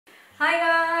Hi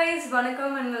guys,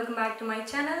 welcome and welcome back to my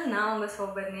channel. Now I'm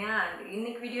Sowbaraniya and in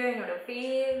this video என்னோட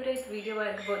favorite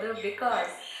video because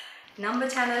நம்ம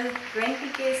channel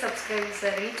 20k subscribers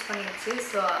reach பண்ணிருச்சு.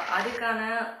 So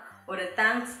அதுக்கான ஒரு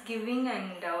thanksgiving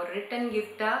and ஒரு return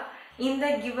gift இந்த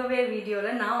giveaway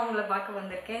videoல நான் உங்களை பார்க்க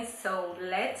வந்திருக்கேன். So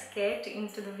let's get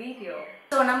into the video.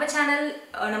 So நம்ம channel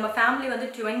நம்ம family வந்து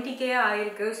 20k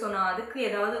ஆயிருக்கு. So நான் அதுக்கு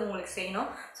ஏதாவது உங்களுக்கு செய்யணும்.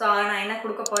 So நான் என்ன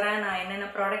கொடுக்க போறேன், நான் என்னென்ன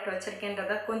ப்ராடக்ட்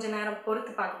வச்சிருக்கேன்றத கொஞ்ச நேரம்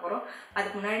பொறுத்து பார்க்க போறோம்.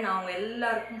 அதுக்கு முன்னாடி நான் உங்க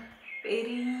எல்லாருக்கும்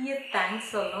பெரிய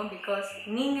தேங்க்ஸ் சொல்லணும். பிகாஸ்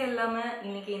நீங்க எல்லாமே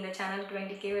இன்னைக்கு இந்த சேனல்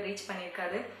 20k ரீச்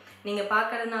பண்ணியிருக்காது. நீங்கள்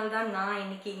பார்க்கறதுனால தான் நான்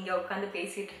இன்னைக்கு இங்கே உட்காந்து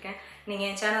பேசிகிட்டு இருக்கேன். நீங்கள்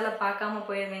என் சேனலை பார்க்காம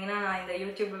போயிருந்தீங்கன்னா நான் இந்த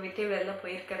யூடியூப்பை விட்டே வெளில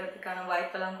போயிருக்கிறதுக்கான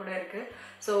வாய்ப்பெல்லாம் கூட இருக்குது.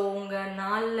 ஸோ உங்கள்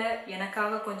நாளில்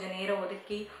எனக்காக கொஞ்சம் நேரம்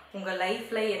ஒதுக்கி உங்கள்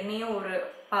லைஃப்பில் என்னையும் ஒரு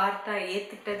பார்ட்டாக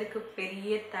ஏற்றுக்கிட்டதுக்கு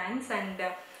பெரிய தேங்க்ஸ். அண்ட்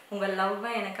உங்கள்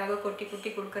லவ்வை எனக்காக கொட்டி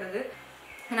கொட்டி கொடுக்கறது.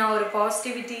 நான் ஒரு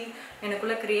பாசிட்டிவிட்டி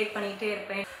எனக்குள்ளே க்ரியேட் பண்ணிகிட்டே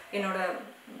இருப்பேன். என்னோட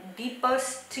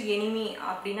டீப்பஸ்ட் எனிமி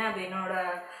அப்படின்னா அது என்னோட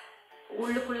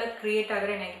உள்ளுக்குள்ளே க்ரியேட்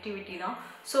ஆகிற நெகட்டிவிட்டி தான்.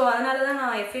 ஸோ அதனால தான்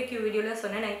நான் FAQ வீடியோவில்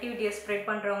சொன்னேன், நெகட்டிவிட்டியை ஸ்ப்ரெட்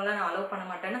பண்ணுறவங்களாம் நான் அலோவ் பண்ண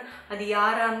மாட்டேன்னு. அது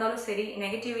யாராக இருந்தாலும் சரி,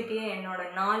 நெகட்டிவிட்டியை என்னோட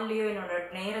நாள்லேயோ என்னோட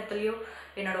நேரத்துலேயோ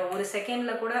என்னோட ஒரு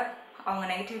செகண்டில் கூட அவங்க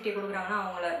நெகட்டிவிட்டியை கொடுக்குறாங்கன்னா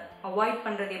அவங்கள அவாய்ட்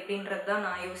பண்ணுறது எப்படின்றது தான்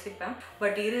நான் யோசிப்பேன்.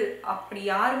 பட் அப்படி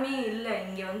யாருமே இல்லை.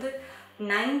 இங்கே வந்து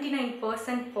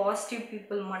 99% பாசிட்டிவ்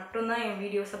பீப்புள் மட்டும்தான் என்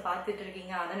வீடியோஸை பார்த்துட்டு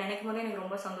இருக்கீங்க. அதை நினைக்கும் போது எனக்கு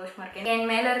ரொம்ப சந்தோஷமாக இருக்கேன். என்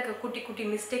மேலே இருக்க குட்டி குட்டி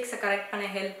மிஸ்டேக்ஸை கரெக்ட் பண்ண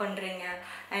ஹெல்ப் பண்ணுறீங்க.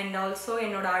 அண்ட் ஆல்சோ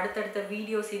என்னோட அடுத்தடுத்த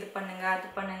வீடியோஸ் இது பண்ணுங்கள் அது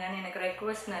பண்ணுங்கன்னு எனக்கு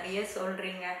ரெக்வஸ்ட் நிறைய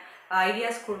சொல்கிறீங்க,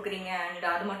 ஐடியாஸ் கொடுக்குறீங்க. அண்ட்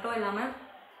அது மட்டும் இல்லாமல்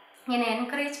என்னை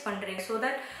என்கரேஜ் பண்ணுறீங்க. ஸோ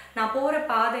தட் நான் போகிற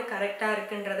பாதை கரெக்டாக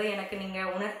இருக்குன்றதை எனக்கு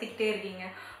நீங்கள் உணர்த்திக்கிட்டே இருக்கீங்க.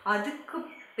 அதுக்கு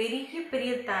பெரிய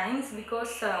பெரிய தேங்க்ஸ்.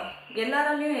 பிகாஸ்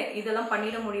எல்லாராலையும் இதெல்லாம்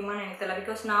பண்ணிட முடியுமான்னு எனக்கு தெரியல.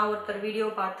 பிகாஸ் நான் ஒருத்தர் வீடியோ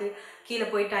பார்த்து கீழே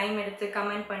போய் டைம் எடுத்து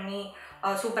கமெண்ட் பண்ணி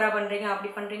சூப்பராக பண்ணுறீங்க அப்படி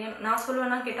பண்ணுறீங்க நான்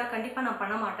சொல்லுவேன்னா கேட்டால் கண்டிப்பாக நான்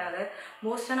பண்ண மாட்டேன். அது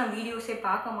மோஸ்ட்டாக நான் வீடியோஸே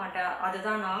பார்க்க மாட்டேன்.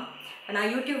 அதுதான் நான்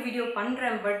யூடியூப் வீடியோ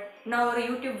பண்ணுறேன். பட் நான் ஒரு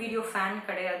யூடியூப் வீடியோ ஃபேன்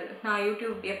கிடையாது. நான்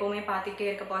யூடியூப் எப்போவுமே பார்த்துக்கிட்டே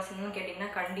இருக்க பர்சன்னு கேட்டிங்கன்னா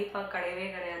கண்டிப்பாக கிடையவே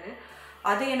கிடையாது.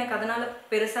 அது எனக்கு அதனால்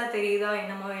பெருசாக தெரியுதா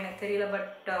என்னமோ எனக்கு தெரியல.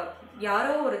 பட்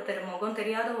யாரோ ஒருத்தர், முகம்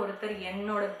தெரியாத ஒருத்தர்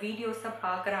என்னோட வீடியோஸை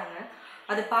பார்க்குறாங்க.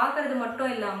 அது பார்க்குறது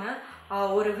மட்டும் இல்லாமல்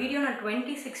ஒரு வீடியோ நான்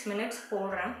 26 மினிட்ஸ்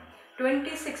போடுறேன்.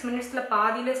 26 மினிட்ஸில்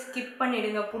பாதியில் ஸ்கிப்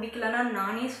பண்ணிவிடுங்க, பிடிக்கலன்னா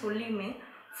நானே சொல்லியுமே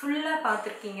ஃபுல்லாக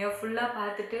பார்த்துருக்கீங்க. ஃபுல்லாக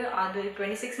பார்த்துட்டு அது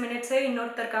 26 மினிட்ஸே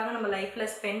இன்னொருத்தருக்காக நம்ம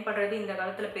லைஃப்பில் ஸ்பெண்ட் பண்ணுறது இந்த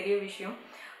காலத்தில் பெரிய விஷயம்.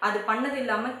 அது பண்ணது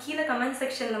இல்லாமல் கீழே கமெண்ட்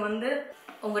செக்ஷனில் வந்து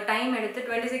உங்கள் டைம் எடுத்து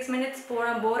 26 மினிட்ஸ்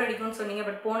போனால் போர் அடிக்கும்னு சொன்னீங்க.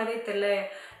 பட் போனதே தெரில,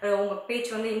 உங்கள் பேச்சு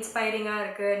வந்து இன்ஸ்பைரிங்காக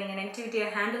இருக்குது, நீங்கள் நெகட்டிவிட்டியை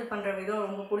ஹேண்டில் பண்ணுற விதம்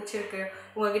ரொம்ப பிடிச்சிருக்கு,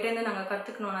 உங்கள்கிட்டேருந்து நாங்கள்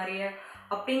கற்றுக்கணும் நிறைய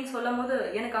அப்படின்னு சொல்லும் போது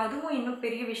எனக்கு அதுவும் இன்னும்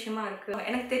பெரிய விஷயமா இருக்குது.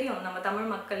 எனக்கு தெரியும் நம்ம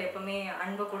தமிழ் மக்கள் எப்போவுமே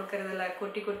அன்பை கொடுக்கறதில்ல,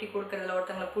 கொட்டி கொட்டி கொடுக்கறதில்ல.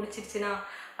 ஒருத்தவங்களை பிடிச்சிருச்சுன்னா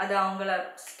அது அவங்கள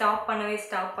ஸ்டாப்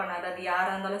பண்ணாது. அது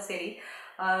யாராக இருந்தாலும் சரி.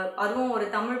 அதுவும் ஒரு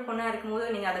தமிழ் பொண்ணாக இருக்கும்போது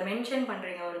நீங்கள் அதை மென்ஷன்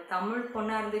பண்ணுறீங்க. ஒரு தமிழ்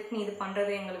பொண்ணாக இருந்துட்டு நீ இது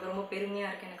பண்ணுறது எங்களுக்கு ரொம்ப பெருமையாக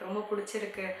இருக்குது, எனக்கு ரொம்ப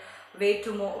பிடிச்சிருக்கு, வே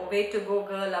டு கோ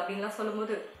கேர்ள் அப்படின்லாம்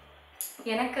சொல்லும்போது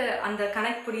எனக்கு அந்த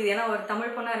கனெக்ட் புரியுது. ஏன்னா ஒரு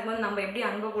தமிழ் பொண்ணாக இருக்கும்போது நம்ம எப்படி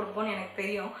அன்பை கொடுப்போம்னு எனக்கு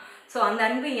தெரியும். ஸோ அந்த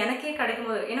அன்பு எனக்கே கிடைக்கும்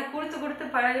போது, ஏன்னா கொடுத்து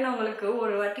பழகினவங்களுக்கு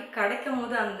ஒரு வாட்டி கிடைக்கும்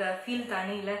போது அந்த feel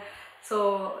தனியில். So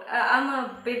I'm a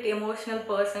bit emotional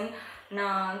person.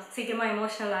 நான் சீக்கிரமாக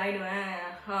எமோஷ்னல் ஆகிடுவேன்.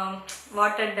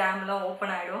 வாட்டர் டேம்லாம்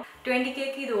ஓப்பன் ஆகிடும்.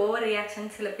 20Kக்கு இது ஓவர் ரியாக்ஷன்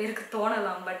சில பேருக்கு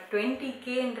தோணலாம். பட்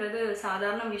 20Kன்றது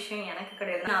சாதாரண விஷயம் எனக்கு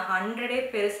கிடையாது. நான் 100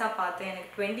 பெருசாக பார்த்தேன்.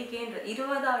 எனக்கு 20Kன்றது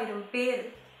 20,000 பேர்.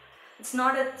 It's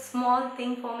not a small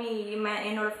thing for me.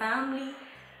 என்னோடய ஃபேமிலி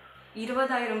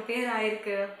 20,000 பேர்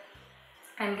ஆயிருக்கு.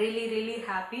 I am really really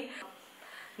happy.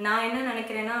 நான் என்ன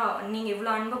நினைக்கிறேன்னா, நீங்கள்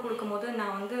இவ்வளோ அன்பை கொடுக்கும்போது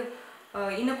நான் வந்து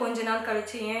இன்னும் கொஞ்ச நாள்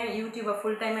கழித்து ஏன் யூடியூப்பை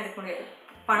ஃபுல் டைம் எடுக்க முடியாது,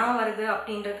 பணம் வருது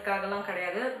அப்படின்றதுக்காகலாம்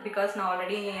கிடையாது. பிகாஸ் நான்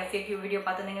ஆல்ரெடி என் FAQ வீடியோ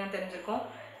பார்த்துருந்தீங்கன்னு தெரிஞ்சிருக்கோம்.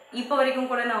 இப்போ வரைக்கும்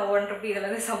கூட நான் 1 ரூபி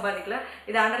இதில் சம்பாதிக்கல.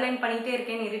 இதை அண்டர்லைன் பண்ணிகிட்டே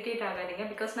இருக்கேன்னு இரிட்டேட் ஆகாதீங்க.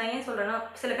 பிகாஸ் நான் ஏன் சொல்கிறேன்னா,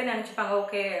 சில பேர் நினச்சிப்பாங்க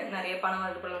ஓகே நிறைய பணம்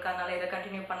வருது போல இருக்கு, அதனால இதை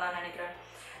கண்டினியூ பண்ணலான்னு நினைக்கிறேன்.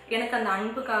 எனக்கு அந்த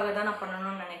அன்புக்காக தான் நான்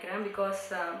பண்ணணும்னு நினைக்கிறேன். பிகாஸ்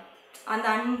அந்த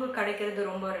அன்பு கிடைக்கிறது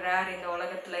ரொம்ப ரேர் இந்த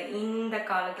உலகத்தில். இந்த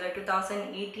காலத்தில்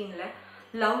 2018ல்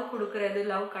லவ் கொடுக்கறது,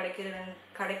 லவ்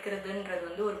கிடைக்கிறதுன்றது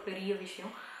வந்து ஒரு பெரிய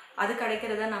விஷயம். அது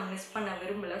கிடைக்கிறத நான் மிஸ் பண்ண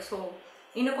விரும்பலை. ஸோ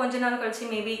இன்னும் கொஞ்ச நாள் கழிச்சு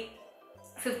maybe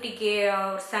 50K or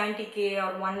 70K or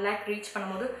 1 lakh reach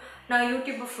பண்ணும்போது நான்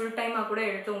யூடியூப்பை ஃபுல் டைமாக கூட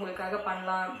எடுத்து உங்களுக்காக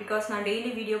பண்ணலாம். பிகாஸ் நான்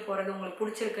டெய்லி வீடியோ போடுறது உங்களுக்கு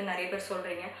பிடிச்சிருக்குன்னு நிறைய பேர்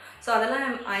சொல்கிறீங்க. ஸோ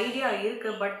அதெல்லாம் ஐடியா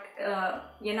இருக்குது. பட்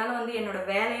என்னால் வந்து என்னோடய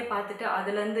வேலையை பார்த்துட்டு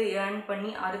அதுலேருந்து ஏர்ன்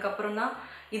பண்ணி அதுக்கப்புறம் தான்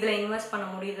இதில் இன்வெஸ்ட் பண்ண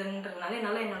முடியுதுன்றதுனால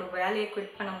என்னால் என்னோடய வேலையை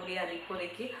குவிட் பண்ண முடியாது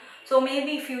இப்போதைக்கு. ஸோ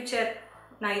மேபி ஃப்யூச்சர்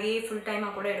நான் இதே ஃபுல்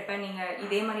டைமாக கூட எடுப்பேன். நீங்கள்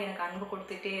இதே மாதிரி எனக்கு அன்பு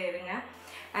கொடுத்துட்டே இருங்க.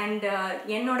 அண்ட்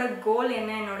என்னோட கோல்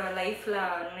என்ன, என்னோட லைஃப்பில்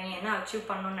நீ என்ன அச்சீவ்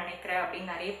பண்ணணும்னு நினைக்கிற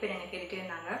அப்படின்னு நிறைய பேர் எனக்கு கேட்டுகிட்டே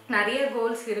இருந்தாங்க. நிறைய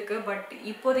கோல்ஸ் இருக்குது. பட்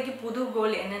இப்போதைக்கு புது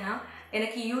கோல் என்னென்னா,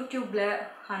 எனக்கு யூடியூப்பில்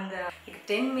அந்த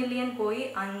 10 மில்லியன் போய்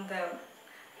அந்த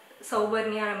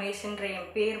சௌபர்ணியா ரமேஷ்ன்ற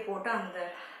என் பேர் போட்டு அந்த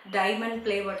டைமண்ட்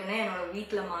ப்ளே பட்டனை என்னோடய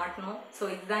வீட்டில் மாட்டணும். ஸோ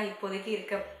இதுதான் இப்போதைக்கு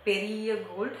இருக்க பெரிய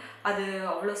கோல். அது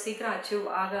அவ்வளோ சீக்கிரம் அச்சீவ்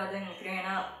ஆகாதுன்னு நினைக்கிறேன்.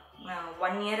 ஏன்னா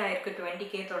 1 இயர் ஆயிருக்கு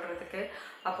 20K தொடுறதுக்கு.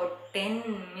 அப்போ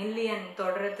 10 மில்லியன்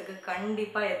தொடுறதுக்கு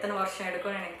கண்டிப்பாக எத்தனை வருஷம்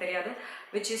எடுக்கும்னு எனக்கு தெரியாது.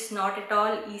 Which is not at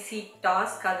all easy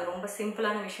task. அது ரொம்ப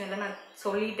சிம்பிளான விஷயம் இல்லை, நான்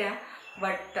சொல்லிட்டேன்.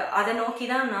 பட் அதை நோக்கி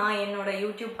தான் நான் என்னோடய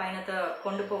யூடியூப் பயணத்தை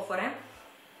கொண்டு போக போகிறேன்.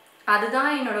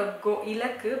 அதுதான் என்னோடய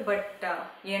இலக்கு. பட்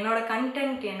என்னோடய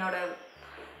கண்டென்ட்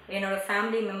என்னோட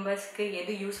ஃபேமிலி மெம்பர்ஸ்க்கு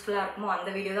எது யூஸ்ஃபுல்லாக இருக்குமோ அந்த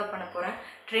வீடியோ தான் பண்ண போகிறேன்.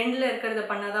 ட்ரெண்டில் இருக்கிறத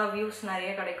பண்ணால் தான் வியூஸ் நிறைய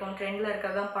கிடைக்கும், ட்ரெண்டில்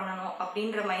இருக்கிறதான் பண்ணணும்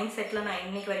அப்படின்ற மைண்ட் செட்டில் நான்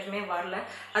இன்றைக்கி வரைக்குமே வரல.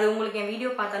 அது உங்களுக்கு என்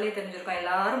வீடியோ பார்த்தாலே தெரிஞ்சிருக்கும்.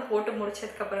 எல்லோரும் போட்டு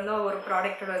முடிச்சதுக்கப்புறம் தான் ஒரு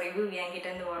ப்ராடக்டோட ரிவ்யூ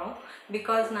என்கிட்டேருந்து வரும்.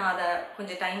 பிகாஸ் நான் அதை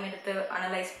கொஞ்சம் டைம் எடுத்து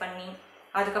அனலைஸ் பண்ணி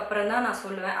அதுக்கப்புறம் தான் நான்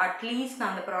சொல்லுவேன். அட்லீஸ்ட்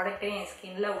நான் அந்த ப்ராடக்டை என்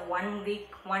ஸ்கின்னில்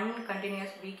 1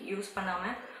 கண்டினியூஸ் வீக் யூஸ்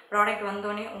பண்ணாமல் ப்ராடக்ட்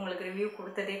வந்தோடனே உங்களுக்கு ரிவ்யூ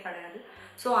கொடுத்ததே கிடையாது.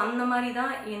 ஸோ அந்த மாதிரி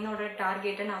தான் என்னோடய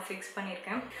டார்கெட்டை நான் ஃபிக்ஸ்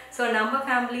பண்ணியிருக்கேன். ஸோ நம்ம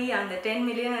ஃபேமிலி அந்த 10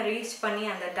 மில்லியனை ரீச் பண்ணி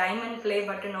அந்த டைமண்ட் ப்ளே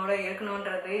பட்டனோட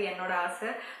இருக்கணுன்றது என்னோட ஆசை.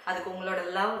 அதுக்கு உங்களோட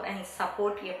லவ் அண்ட்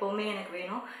சப்போர்ட் எப்போவுமே எனக்கு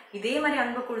வேணும். இதே மாதிரி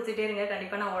அன்பை கொடுத்துட்டே இருங்க,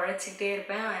 கண்டிப்பாக நான் உழைச்சிக்கிட்டே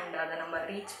இருப்பேன். அண்ட் அதை நம்ம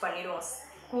ரீச் பண்ணிடுவோம்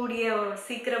கூடிய ஒரு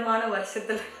சீக்கிரமான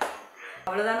வருஷத்தில்.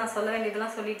 அவ்வளோதான், நான் சொல்ல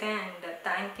வேண்டியதெல்லாம் சொல்லிட்டேன். And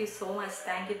thank you so much.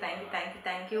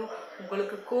 Thank you.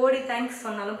 உங்களுக்கு கோடி தேங்க்ஸ்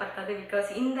சொன்னாலும் பத்தாது. பிகாஸ்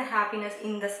இந்த ஹாப்பினஸ்,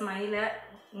 இந்த ஸ்மைலை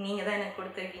நீங்கள் தான் எனக்கு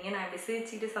கொடுத்துருக்கீங்க. நான் இப்படி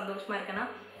சிரிச்சுட்டு சந்தோஷமாக இருக்கேன்னா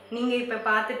நீங்கள் இப்போ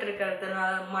பார்த்துட்டு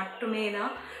இருக்கிறதுனால மட்டுமே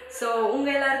தான். ஸோ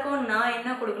உங்கள் எல்லாருக்கும் நான்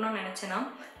என்ன கொடுக்கணும்னு நினச்சேன்னா,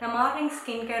 நான் மார்னிங்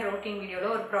ஸ்கின் கேர் ரொட்டீன்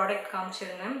வீடியோவில் ஒரு ப்ராடக்ட்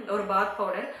காமிச்சிருந்தேன், ஒரு பாத்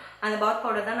பவுடர். அந்த பாத்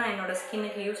பவுடர் தான் நான் என்னோடய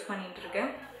ஸ்கின்னுக்கு யூஸ்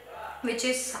பண்ணிகிட்ருக்கேன். Which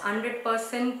is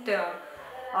 100%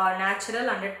 natural,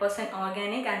 100%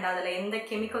 organic. And அதில் எந்த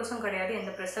கெமிக்கல்ஸும் கிடையாது,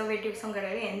 எந்த ப்ரிசர்வேட்டிவ்ஸும்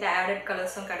கிடையாது, எந்த ஆடட்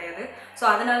கலர்ஸும் கிடையாது. ஸோ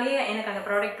அதனாலேயே எனக்கு அந்த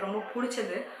ப்ராடக்ட் ரொம்ப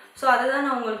பிடிச்சது. ஸோ அதை தான்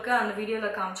நான் உங்களுக்கு அந்த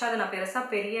வீடியோவில் காமிச்சேன். அதை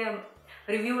நான் பெரிய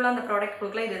ரிவ்யூவில் அந்த ப்ராடக்ட்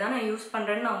கொடுக்கல, இதுதான் நான் யூஸ்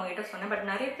பண்ணுறேன்னு நான் உங்ககிட்ட சொன்னேன். பட்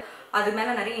நிறைய பேர் அது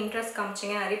மேலே நிறைய இன்ட்ரெஸ்ட்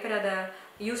காமிச்சிங்க. நிறைய பேர் அதை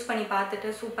யூஸ் பண்ணி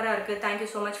பார்த்துட்டு சூப்பராக இருக்குது, thank you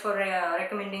so much for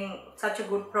recommending such a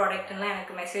good ப்ராடக்ட்லாம்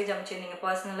எனக்கு மெசேஜ் அனுப்பிச்சிருந்தீங்க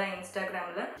பர்சனலாக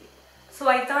இன்ஸ்டாகிராமில். ஸோ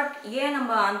ஐ தாட், ஏன்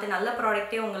நம்ம அந்த நல்ல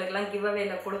ப்ராடக்டே உங்களுக்குலாம் கிவ்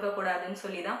அவேல கொடுக்கக்கூடாதுன்னு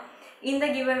சொல்லி தான் இந்த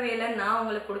கிவ் அவேல நான்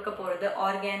உங்களுக்கு கொடுக்க போகிறது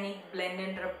ஆர்கானிக்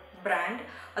பிளெண்டுன்ற பிராண்ட்.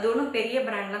 அது ஒன்றும் பெரிய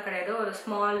பிராண்ட்லாம் கிடையாது, ஒரு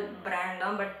ஸ்மால் பிராண்ட்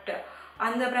தான். பட்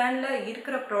அந்த பிராண்டில்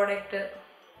இருக்கிற ப்ராடக்ட்டு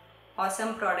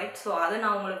ஆசம் ப்ராடக்ட். ஸோ அதை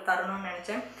நான் உங்களுக்கு தரணும்னு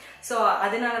நினச்சேன். ஸோ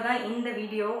அதனால தான் இந்த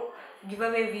வீடியோ கிவ்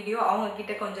அவே வீடியோ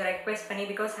அவங்கக்கிட்ட கொஞ்சம் ரெக்வெஸ்ட் பண்ணி,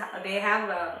 because they have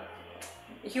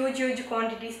huge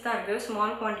quantities தான் இருக்குது,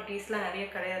 ஸ்மால் குவான்டிட்டிஸ்லாம் நிறைய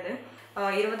கிடையாது.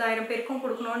 20,000 பேருக்கும்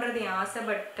கொடுக்கணுன்றது என் ஆசை.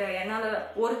 பட் என்னால்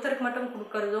ஒருத்தருக்கு மட்டும்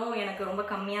கொடுக்கறதும் எனக்கு ரொம்ப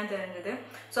கம்மியாக தெரிஞ்சது.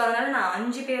 ஸோ அதனால் நான்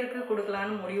 5 பேருக்கு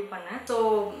கொடுக்கலான்னு முடிவு பண்ணேன். ஸோ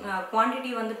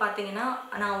குவான்டிட்டி வந்து பார்த்தீங்கன்னா,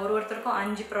 நான் ஒருத்தருக்கும்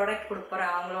 5 ப்ராடக்ட் கொடுக்க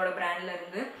போகிறேன். அவங்களோட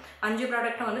பிராண்ட்லேருந்து 5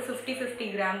 ப்ராடக்ட்டை வந்து 50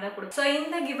 கிராம் தான் கொடுக்கும். ஸோ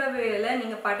இந்த கிவ் அவேல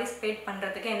நீங்கள் பார்ட்டிசிபேட்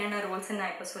பண்ணுறதுக்கு என்னென்ன ரூல்ஸ்ன்னு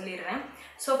நான் இப்போ சொல்லிடுறேன்.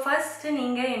 ஸோ ஃபஸ்ட்டு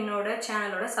நீங்கள் என்னோட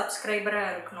சேனலோட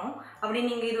சப்ஸ்கிரைபராக இருக்கணும். அப்படி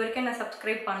நீங்கள் இது வரைக்கும் என்ன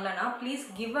சப்ஸ்கிரைப் பண்ணலன்னா ப்ளீஸ்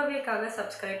கிவ் அவேக்காக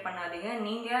சப்ஸ்கிரைப் பண்ணாதீங்க.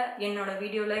 நீங்கள் என்னோட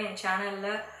வீடியோவில், என்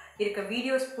சேனலில் இருக்க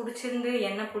வீடியோஸ்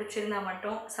பிடிச்சிருந்தா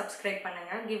மட்டும் சப்ஸ்கிரைப்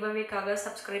பண்ணுங்கள். கிவ் அவேக்காக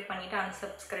சப்ஸ்கிரைப் பண்ணிவிட்டு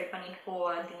அன்சப்ஸ்கிரைப் பண்ணிட்டு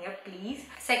போகாதீங்க ப்ளீஸ்.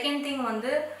 செகண்ட் திங்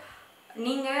வந்து,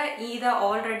 நீங்கள் இதை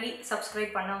ஆல்ரெடி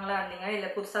சப்ஸ்கிரைப் பண்ணவங்களா இருந்தீங்க, இல்லை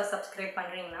புதுசாக சப்ஸ்கிரைப்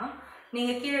பண்ணுறீங்கன்னா,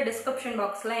 நீங்கள் கீழே டிஸ்கிரிப்ஷன்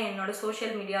பாக்ஸில் என்னோடய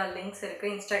சோஷியல் மீடியா லிங்க்ஸ்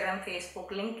இருக்குது, இன்ஸ்டாகிராம்,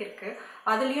 ஃபேஸ்புக் லிங்க் இருக்குது.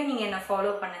 அதுலேயும் நீங்கள் என்னை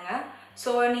ஃபாலோ பண்ணுங்கள்.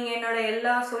 ஸோ நீங்கள் என்னோடய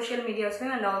எல்லா சோஷியல்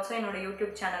மீடியாஸும் அண்ட் ஆல்சோ என்னோடய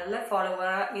யூடியூப் சேனலில்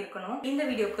ஃபாலோவராக இருக்கணும். இந்த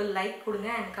வீடியோக்கு லைக் கொடுங்க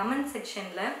அண்ட் கமெண்ட்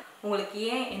செக்ஷனில் உங்களுக்கு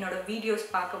ஏன் என்னோடய வீடியோஸ்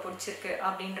பார்க்க பிடிச்சிருக்கு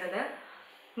அப்படின்றத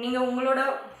நீங்கள் உங்களோட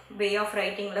வே ஆஃப்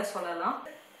ரைட்டிங்கில் சொல்லலாம்.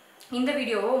 இந்த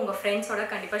வீடியோவை உங்கள் ஃப்ரெண்ட்ஸோட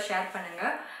கண்டிப்பாக ஷேர்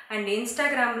பண்ணுங்கள். அண்ட்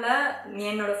இன்ஸ்டாகிராமில்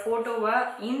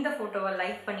இந்த ஃபோட்டோவை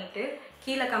லைக் பண்ணிவிட்டு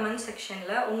கீழே கமெண்ட்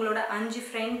செக்ஷனில் உங்களோட 5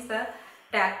 ஃப்ரெண்ட்ஸை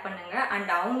டேக் பண்ணுங்கள்.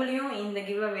 அண்ட் அவங்களையும் இந்த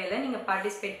கிவ் அவேல நீங்கள்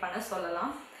பார்ட்டிசிபேட் பண்ண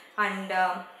சொல்லலாம். அண்ட்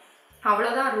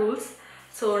அவ்வளோதான் ரூல்ஸ்.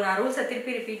 ஸோ நான் ரூல்ஸை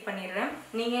திருப்பி ரிப்பீட் பண்ணிடுறேன்.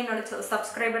 நீங்கள் என்னோடய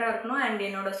சப்ஸ்கிரைபராக இருக்கணும் அண்ட்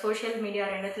என்னோடய சோஷியல் மீடியா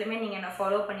ரெண்டுத்துலையுமே நீங்கள் என்னை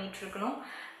ஃபாலோ பண்ணிகிட்ருக்கணும்.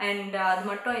 அண்ட் அது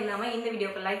மட்டும் இல்லாமல் இந்த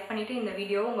வீடியோக்கு லைக் பண்ணிவிட்டு இந்த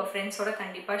வீடியோவை உங்கள் ஃப்ரெண்ட்ஸோட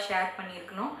கண்டிப்பாக ஷேர்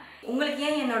பண்ணியிருக்கணும். உங்களுக்கு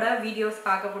ஏன் என்னோடய வீடியோஸ்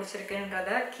பார்க்க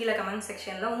பிடிச்சிருக்குன்றத கீழே கமெண்ட்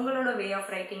செக்ஷனில் உங்களோட வே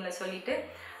ஆஃப் ரைட்டிங்கில் சொல்லிவிட்டு,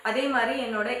 அதே மாதிரி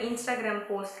என்னோட இன்ஸ்டாகிராம்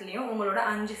போஸ்ட்லேயும் உங்களோட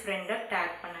 5 ஃப்ரெண்டை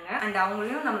டேக் பண்ணுங்கள். அண்ட்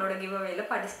அவங்களையும் நம்மளோட கிவ் அவேல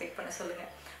பார்ட்டிசிபேட் பண்ண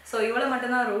சொல்லுங்கள். ஸோ இவ்வளோ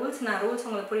மட்டும்தான் ரூல்ஸ். நான் ரூல்ஸ்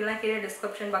உங்களுக்கு புரியலாம், கீழே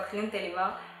டிஸ்கிரிப்ஷன் பாக்ஸ்லேயும்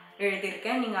தெளிவாக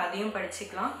எழுதியிருக்கேன், நீங்கள் அதையும்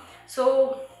படிச்சுக்கலாம். ஸோ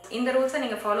இந்த ரூல்ஸை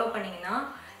நீங்கள் ஃபாலோ பண்ணிங்கன்னா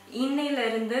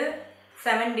இன்னையிலேருந்து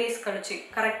 7 days கழிச்சு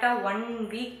கரெக்டாக 1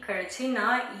 week கழிச்சு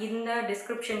நான் இந்த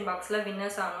டிஸ்கிரிப்ஷன் பாக்ஸில்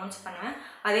வின்னர்ஸை அனௌன்ஸ் பண்ணுவேன்.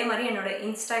 அதே மாதிரி என்னோட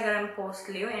இன்ஸ்டாகிராம்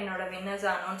போஸ்ட்லேயும் என்னோட வின்னர்ஸை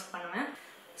அனௌன்ஸ் பண்ணுவேன்.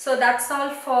 So that's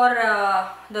all for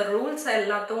the rules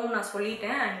எல்லாத்தையும் நான்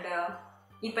சொல்லிட்டேன். அண்ட்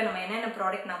இப்போ நம்ம என்னென்ன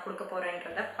ப்ராடக்ட் நான் கொடுக்க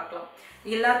போகிறேன்றதை பார்க்கலாம்.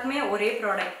 எல்லாருக்குமே ஒரே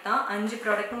ப்ராடக்ட் தான், 5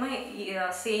 ப்ராடக்ட்டுமே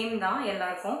சேம் தான்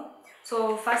எல்லாருக்கும். ஸோ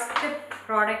ஃபஸ்ட்டு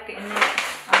ப்ராடக்ட் என்ன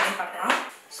அப்படின்னு பார்க்கலாம்.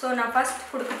 ஸோ நான் ஃபஸ்ட்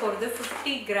கொடுக்க போகிறது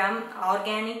 50 கிராம்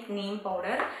ஆர்கானிக் நீம்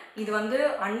பவுடர். இது வந்து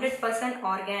 100%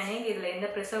 ஆர்கானிக். இதில் எந்த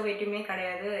ப்ரிசர்வேட்டிவுமே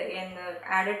கிடையாது, எந்த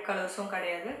ஆடட் கலர்ஸும்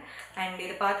கிடையாது. அண்ட்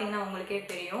இது பார்த்தீங்கன்னா உங்களுக்கே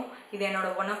தெரியும், இது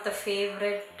என்னோடய one of the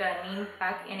favourite neem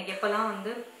back. எனக்கு எப்போல்லாம்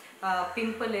வந்து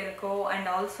பிம்பிள் இருக்கோ அண்ட்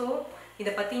ஆல்சோ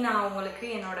இதை பற்றி நான் உங்களுக்கு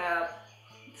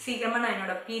சீக்கிரமாக நான்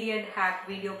என்னோடய பீரியட் ஹேக்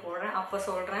வீடியோ போடுறேன், அப்போ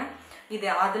சொல்கிறேன் இது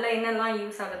அதில் என்னெல்லாம்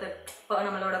யூஸ் ஆகுது, இப்போ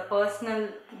நம்மளோட பர்சனல்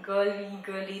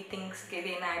கேர்லி திங்ஸ்க்கு இது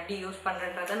என்ன எப்படி யூஸ்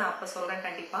பண்ணுறன்றதை நான் அப்போ சொல்கிறேன்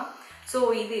கண்டிப்பாக. ஸோ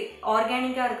இது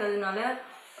ஆர்கானிக்காக இருக்கிறதுனால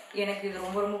எனக்கு இது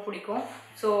ரொம்ப ரொம்ப பிடிக்கும்.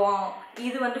 ஸோ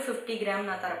இது வந்து 50 கிராம்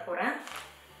நான் தரப்போகிறேன்.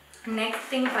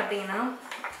 நெக்ஸ்ட் திங் பார்த்தீங்கன்னா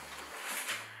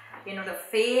என்னோடய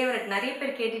ஃபேவரட், நிறைய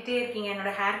பேர் கேட்டுகிட்டே இருக்கீங்க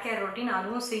என்னோடய ஹேர் கேர் ரொட்டீன்,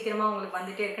 அதுவும் சீக்கிரமாக உங்களுக்கு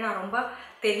வந்துகிட்டே இருக்குது. நான் ரொம்ப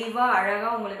தெளிவாக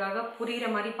அழகாக உங்களுக்காக புரிகிற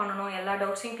மாதிரி பண்ணணும், எல்லா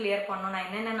டவுட்ஸையும் கிளியர் பண்ணணும், நான்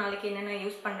என்னென்ன நாளைக்கு என்னென்ன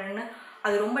யூஸ் பண்ணுறேன்னு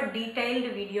அது ரொம்ப டீட்டெயில்டு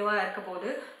வீடியோவாக இருக்க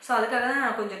போகுது. ஸோ அதுக்காக தான்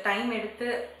நான் கொஞ்சம் டைம் எடுத்து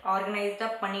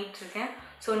ஆர்கனைஸ்டாக பண்ணிகிட்ருக்கேன்.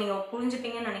 ஸோ நீங்கள்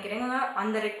புரிஞ்சுப்பீங்கன்னு நினைக்கிறேங்க.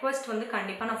 அந்த ரெக்வஸ்ட் வந்து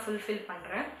கண்டிப்பாக நான் ஃபுல்ஃபில்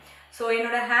பண்ணுறேன். ஸோ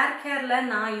என்னோடய ஹேர் கேரில்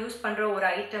நான் யூஸ் பண்ணுற ஒரு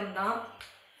ஐட்டம் தான்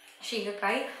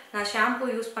சீகக்காய். நான் ஷாம்பூ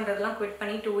யூஸ் பண்ணுறதுலாம் குவிட்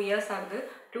பண்ணி 2 years ஆகுது.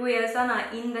 2 yearsஆக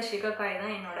நான் இந்த சீகக்காய்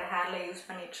தான் என்னோடய ஹேரில் யூஸ்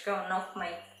பண்ணிகிட்ருக்கேன். One of my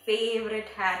favourite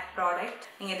hair product.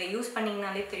 நீங்கள் இதை யூஸ்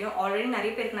பண்ணிங்கனாலே தெரியும். ஆல்ரெடி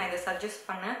நிறைய பேருக்கு நான் இதை சஜஸ்ட்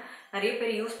பண்ணேன், நிறைய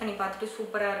பேர் யூஸ் பண்ணி பார்த்துட்டு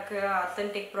சூப்பராக இருக்குது,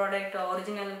 அத்தன்டிக் ப்ராடக்ட்,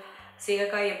 ஒரிஜினல்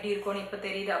சீகக்காய் எப்படி இருக்கும்னு இப்போ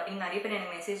தெரியுது அப்படின்னு நிறைய பேர்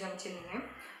எனக்கு மெசேஜ் அனுப்பிச்சிருந்தீங்க.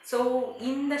 ஸோ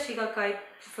இந்த சீகக்காய்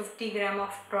 50 கிராம்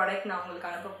ஆஃப் ப்ராடக்ட் நான்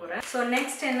உங்களுக்கு அனுப்ப போகிறேன். ஸோ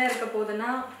நெக்ஸ்ட் என்ன இருக்க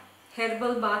போகுதுன்னா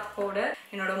ஹெர்பல் பாத் பவுடர்.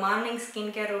 என்னோட morning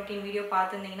skin care routine video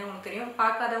பார்த்துருந்தீங்கன்னா உங்களுக்கு தெரியும்,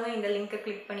 பார்க்காதவங்க இந்த லிங்க்கை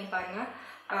கிளிக் பண்ணி பாருங்கள்.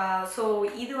 ஸோ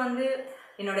இது வந்து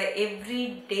என்னோட every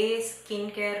day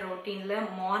skin care ரொட்டீனில்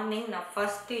morning நான்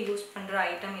ஃபஸ்ட்டு யூஸ் பண்ணுற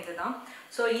ஐட்டம் இது தான்.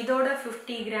 ஸோ இதோட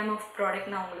 50 கிராம் ஆஃப்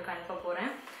ப்ராடக்ட் நான் உங்களுக்கு அனுப்ப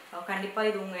போகிறேன். கண்டிப்பாக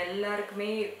இது உங்கள் எல்லாருக்குமே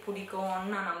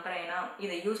பிடிக்கும்னு நான் நம்புகிறேன். ஏன்னா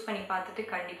இதை யூஸ் பண்ணி பார்த்துட்டு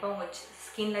கண்டிப்பாக உங்கள்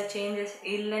ஸ்கின்ல சேஞ்சஸ்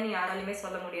இல்லைன்னு யாராலையுமே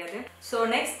சொல்ல முடியாது. ஸோ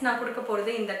நெக்ஸ்ட் நான் கொடுக்க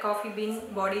போகிறது இந்த காஃபி பீன்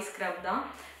பாடி ஸ்க்ரப் தான்.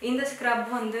 இந்த ஸ்க்ரப்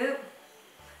வந்து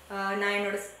நான்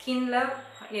என்னோடய ஸ்கின்ல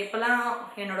எப்போல்லாம்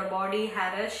என்னோடய பாடி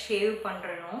ஹேரை ஷேவ்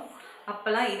பண்ணுறனோ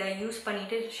அப்போல்லாம் இதை யூஸ்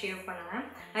பண்ணிவிட்டு ஷேவ் பண்ணுவேன்.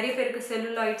 நிறைய பேருக்கு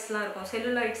செல்லுலாய்ட்ஸ்லாம் இருக்கும்.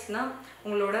 செல்லுலாய்ட்ஸ்னால்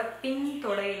உங்களோட பின்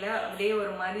தொடையில் அப்படியே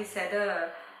ஒரு மாதிரி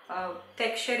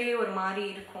டெக்ஸ்சரே ஒரு மாதிரி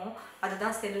இருக்கும்,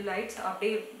 அதுதான் செல்லுலாய்ட்ஸ்.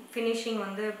 அப்படியே ஃபினிஷிங்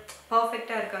வந்து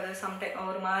பர்ஃபெக்டாக இருக்காது, சம்டைம்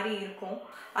ஒரு மாதிரி இருக்கும்.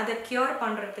 அதை க்யூர்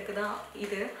பண்ணுறதுக்கு தான்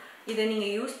இதை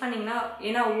நீங்கள் யூஸ் பண்ணிங்கன்னா,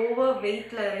 ஏன்னா ஓவர்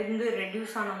வெயிட்டில் இருந்து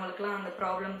ரெடியூஸ் ஆனவங்களுக்குலாம் அந்த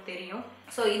ப்ராப்ளம் தெரியும்.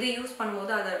 ஸோ இதை யூஸ்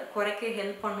பண்ணும்போது அதை குறைக்க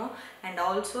ஹெல்ப் பண்ணும். அண்ட்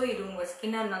ஆல்சோ இது உங்கள்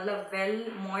ஸ்கின்னை நல்லா வெல்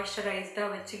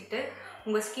மாய்ஸ்சரைஸ்டாக வச்சுக்கிட்டு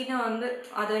உங்கள் ஸ்கின்னை வந்து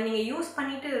அதை நீங்கள் யூஸ்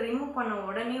பண்ணிவிட்டு ரிமூவ் பண்ண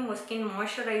உடனே உங்கள் ஸ்கின்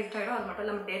மாய்ஸ்சரைஸ்டாகிடும். அது மட்டும்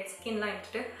இல்லாமல் டெட் ஸ்கின்லாம்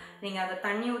எடுத்துகிட்டு நீங்கள் அதை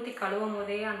தண்ணி ஊற்றி கழுவும்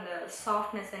போதே அந்த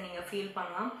சாஃப்ட்னஸை நீங்கள் ஃபீல்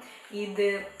பண்ணலாம். இது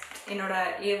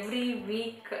என்னோடய எவ்ரி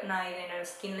வீக் நான் இதை என்னோடய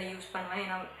ஸ்கின்ல யூஸ் பண்ணுவேன்.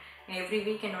 ஏன்னா எவ்ரி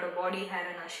வீக் என்னோடய பாடி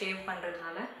ஹேரை நான் ஷேவ்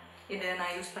பண்ணுறதுனால இதை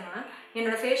நான் யூஸ் பண்ணுவேன்.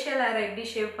 என்னோடய ஃபேஷியல் ஹேரை எப்படி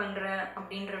ஷேவ் பண்ணுறேன்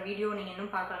அப்படின்ற வீடியோ நீங்கள்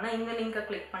இன்னும் பார்க்கலன்னா இந்த லிங்க்கை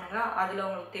கிளிக் பண்ணுங்கள், அதில்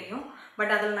உங்களுக்கு தெரியும்.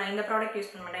 பட் அதில் நான் இந்த ப்ராடக்ட்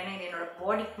யூஸ் பண்ண மாட்டேன், ஏன்னா இது என்னோடய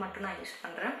பாடிக்கு மட்டும் நான் யூஸ்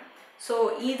பண்ணுறேன். ஸோ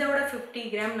இதோட 50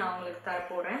 கிராம் நான் உங்களுக்கு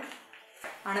தரப்போகிறேன்.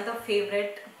 Another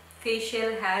favourite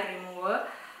facial hair remover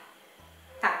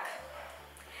back.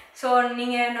 So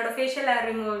நீங்கள் என்னோடய ஃபேஷியல் ஹேர்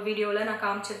ரிமூவல் வீடியோவில் நான்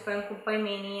காமிச்சிருப்பேன் குப்பை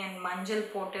மேனி அண்ட் மஞ்சள்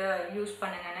போட்டு யூஸ்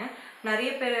பண்ணுங்கன்னு. நிறைய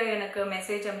பேர் எனக்கு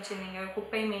மெசேஜ் அனுப்பிச்சிருந்தீங்க,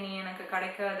 குப்பை மேனி எனக்கு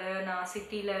கிடைக்காது, நான்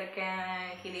சிட்டியில் இருக்கேன்,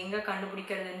 இது எங்கே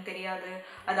கண்டுபிடிக்கிறதுன்னு தெரியாது,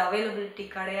 அது அவைலபிலிட்டி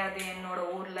கிடையாது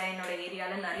என்னோடய ஊரில் என்னோடய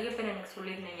ஏரியாவில், நிறைய பேர் எனக்கு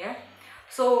சொல்லியிருந்தீங்க.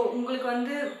 ஸோ உங்களுக்கு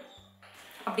வந்து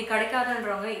அப்படி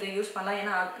கிடைக்காதுன்றவங்க இதை யூஸ் பண்ணலாம்.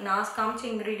 ஏன்னா நான் காமிச்ச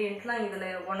இன்க்ரீடியண்ட்லாம்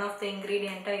இதில் ஒன் ஆஃப் த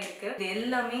இன்க்ரீடியண்ட்டாக இருக்குது. இது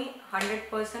எல்லாமே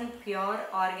 100% பியூர்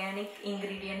ஆர்கானிக்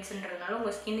இன்க்ரீடியன்ட்ஸுன்றதுனால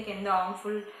உங்கள் ஸ்கின்னுக்கு எந்த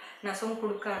ஹார்ம்ஃபுல்னஸும்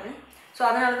கொடுக்காது. ஸோ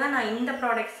அதனால தான் நான் இந்த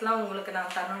ப்ராடக்ட்ஸ்லாம் உங்களுக்கு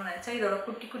நான் தரணும்னு நினச்சேன். இதோட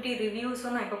குட்டி குட்டி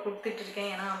ரிவ்யூஸும் நான் இப்போ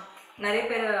கொடுத்துட்ருக்கேன். ஏன்னா நிறைய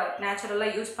பேர்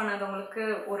நேச்சுரலாக யூஸ் பண்ணாதவங்களுக்கு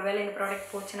ஒருவேளை இந்த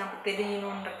ப்ராடக்ட் போச்சுன்னா அப்போ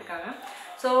தெரியணுன்றதுக்காக.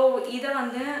 ஸோ இதை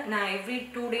வந்து நான் எவ்ரி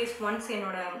 2 days ஒன்ஸ்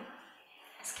என்னோடய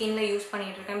ஸ்கின்ல யூஸ்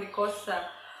பண்ணிகிட்ருக்கேன். பிகாஸ்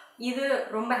இது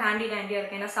ரொம்ப ஹேண்டியாக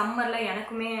இருக்குது. ஏன்னா சம்மரில்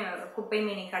எனக்குமே குப்பை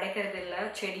மீனி கிடைக்கிறது இல்லை.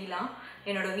 செடிலாம்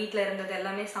என்னோடய வீட்டில் இருந்தது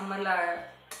எல்லாமே சம்மரில்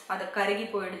அதை கருகி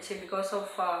போயிடுச்சு பிகாஸ்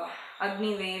ஆஃப்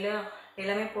அக்னி வெயில்.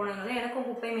 எல்லாமே போனதுனால எனக்கும்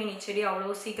குப்பை மேனி செடி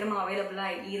அவ்வளோ சீக்கிரமாக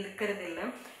அவைலபிளாக இருக்கிறது இல்லை.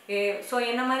 ஸோ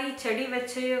என்ன மாதிரி செடி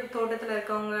வச்சு தோட்டத்தில்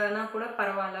இருக்கவங்கன்னா கூட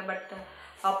பரவாயில்ல, பட்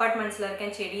அப்பார்ட்மெண்ட்ஸில்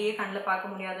இருக்கேன் செடியே கண்ணில்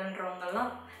பார்க்க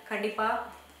முடியாதுன்றவங்கெல்லாம்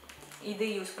கண்டிப்பாக இது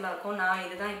யூஸ்ஃபுல்லாக இருக்கும். நான்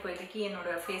இதுதான் இப்போதைக்கு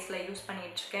என்னோடய ஃபேஸில் யூஸ்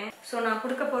பண்ணிகிட்ருக்கேன். ஸோ நான்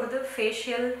கொடுக்க போகிறது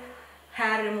facial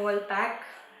hair removal back,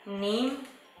 neem,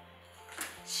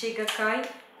 shikakai,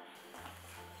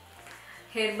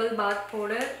 herbal path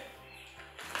powder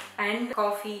and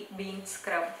coffee been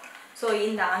scrub. So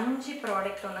இந்த 5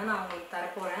 ப்ராடக்ட் வந்து நான் உங்களுக்கு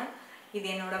தரப்போகிறேன். இது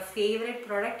என்னோடய ஃபேவரட்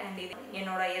ப்ராடக்ட் அண்ட் இது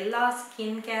என்னோடய எல்லா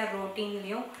ஸ்கின் கேர்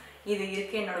ரொட்டீன்லேயும் இது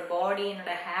இருக்குது. என்னோடய பாடி,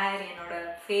 என்னோடய ஹேர்,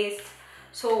 என்னோடய ஃபேஸ்.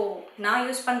 ஸோ நான்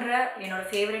யூஸ் பண்ணுற என்னோடய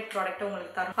ஃபேவரட் ப்ராடக்ட்டை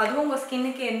உங்களுக்கு தரும். அதுவும் உங்கள்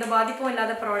ஸ்கின்னுக்கு எந்த பாதிப்பும்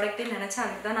இல்லாத ப்ராடக்ட்டுன்னு நினச்சா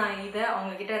அதுக்கு தான் நான் இதை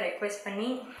அவங்கக்கிட்ட ரெக்வெஸ்ட் பண்ணி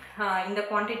இந்த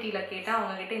குவான்டிட்டியில் கேட்டேன்.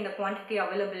 அவங்கக்கிட்ட இந்த குவான்டிட்டி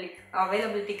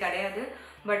அவைலபிலிட்டி கிடையாது,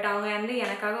 பட் அவங்க வந்து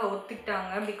எனக்காக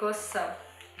ஒத்துக்கிட்டாங்க. பிகாஸ்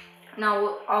நான்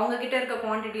அவங்கக்கிட்ட இருக்க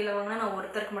குவான்டிட்டியில் வாங்கினா நான்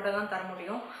ஒருத்தருக்கு மட்டும் தான் தர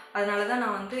முடியும். அதனால தான்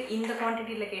நான் வந்து இந்த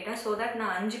குவான்டிட்டியில் கேட்டேன். ஸோ தட்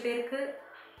நான் 5 பேருக்கு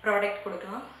ப்ராடக்ட்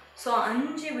கொடுக்கலாம். ஸோ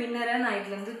 5 வின்னரை நான்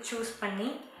இதுலேருந்து சூஸ் பண்ணி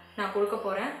நான் கொடுக்க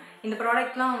போகிறேன். இந்த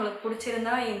ப்ராடக்ட்லாம் உங்களுக்கு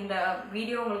பிடிச்சிருந்தா, இந்த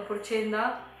வீடியோ உங்களுக்கு பிடிச்சிருந்தா,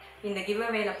 இந்த கிவ்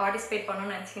அவேல பார்ட்டிசிபேட்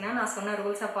பண்ணணும்னு நினச்சிங்கன்னா நான் சொன்ன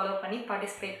ரூல்ஸை ஃபாலோ பண்ணி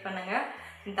பார்ட்டிசிபேட் பண்ணுங்கள்.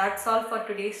 That's all for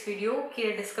today's video.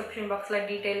 கீழே டிஸ்கிரிப்ஷன் பாக்ஸில்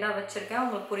டீட்டெயில்டாக வச்சுருக்கேன்,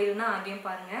 உங்களுக்கு புரியுதுன்னா அதையும்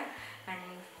பாருங்கள். And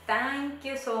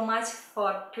thank you so much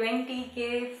for 20K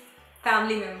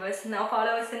family members. நான்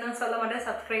ஃபாலோவர்ஸ்ன்னு சொல்ல மாட்டேன்,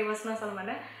 சப்ஸ்கிரைபர்ஸ்னு சொல்ல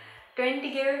மாட்டேன்.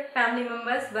 20K family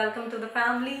members, welcome to the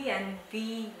family and be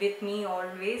with me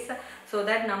always, so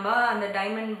that நம்ம அந்த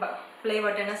டைமண்ட் ப்ளே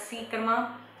பட்டனை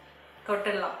சீக்கிரமாக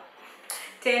தொட்டுடலாம்.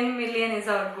 10 million is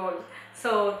our goal.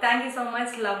 So thank you so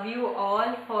much, love you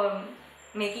all for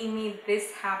making me this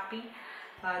happy.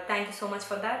 Thank you so much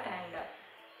for that, and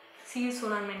see you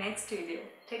soon on my next video.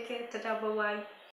 Take care, tata, bye bye.